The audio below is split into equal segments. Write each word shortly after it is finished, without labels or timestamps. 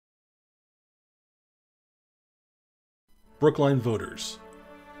Brookline voters.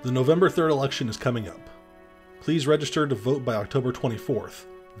 The November 3rd election is coming up. Please register to vote by October 24th.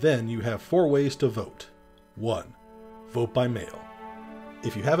 Then you have 4 ways to vote. 1. Vote by mail.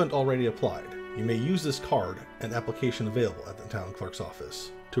 If you haven't already applied, you may use this card and application available at the town clerk's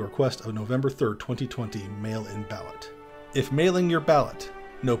office to request a November 3rd, 2020 mail-in ballot. If mailing your ballot,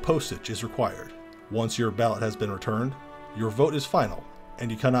 no postage is required. Once your ballot has been returned, your vote is final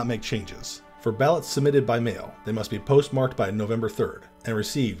and you cannot make changes. For ballots submitted by mail, they must be postmarked by November 3rd and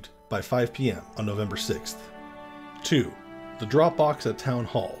received by 5 p.m. on November 6th. 2. The drop box at Town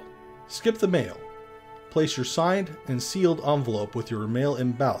Hall. Skip the mail. Place your signed and sealed envelope with your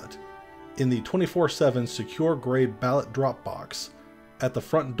mail-in ballot in the 24/7 secure grade ballot drop box at the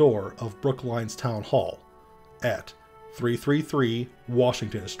front door of Brookline's Town Hall at 333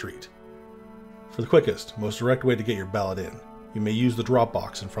 Washington Street. For the quickest, most direct way to get your ballot in, you may use the drop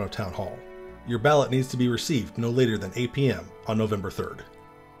box in front of Town Hall. Your ballot needs to be received no later than 8 p.m. on November 3rd.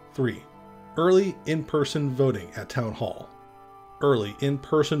 3. Early in-person voting at Town Hall. Early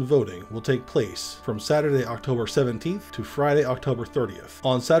in-person voting will take place from Saturday, October 17th to Friday, October 30th.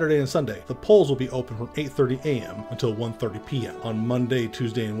 On Saturday and Sunday, the polls will be open from 8:30 a.m. until 1:30 p.m. On Monday,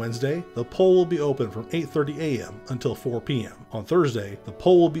 Tuesday, and Wednesday, the poll will be open from 8:30 a.m. until 4 p.m. On Thursday, the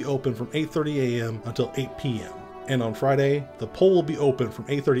poll will be open from 8:30 a.m. until 8 p.m. And on Friday, the poll will be open from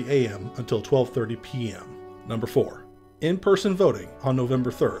 8:30 a.m. until 12:30 p.m. Number 4. In-person voting on November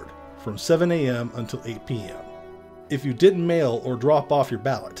 3rd from 7 a.m. until 8 p.m. If you didn't mail or drop off your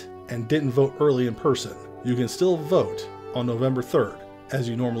ballot and didn't vote early in person, you can still vote on November 3rd as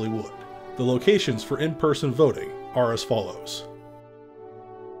you normally would. The locations for in-person voting are as follows.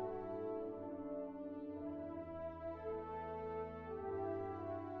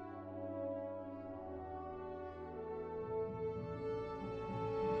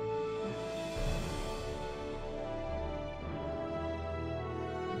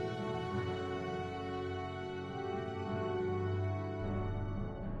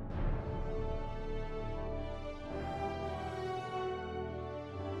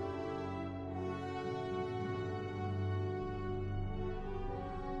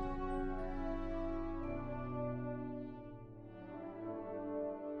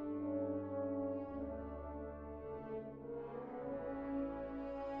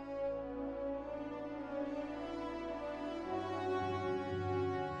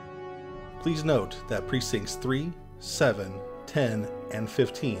 Please note that precincts 3, 7, 10, and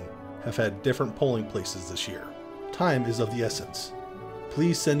 15 have had different polling places this year. Time is of the essence.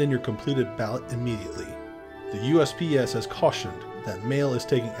 Please send in your completed ballot immediately. The USPS has cautioned that mail is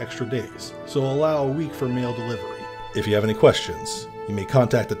taking extra days, so allow a week for mail delivery. If you have any questions, you may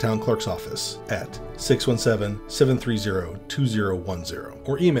contact the town clerk's office at 617-730-2010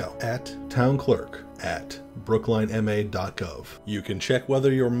 or email at townclerk@brooklinema.gov. You can check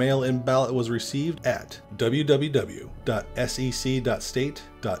whether your mail-in ballot was received at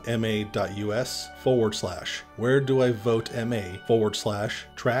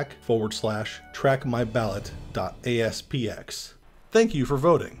Thank you for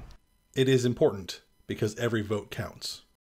voting. It is important because every vote counts.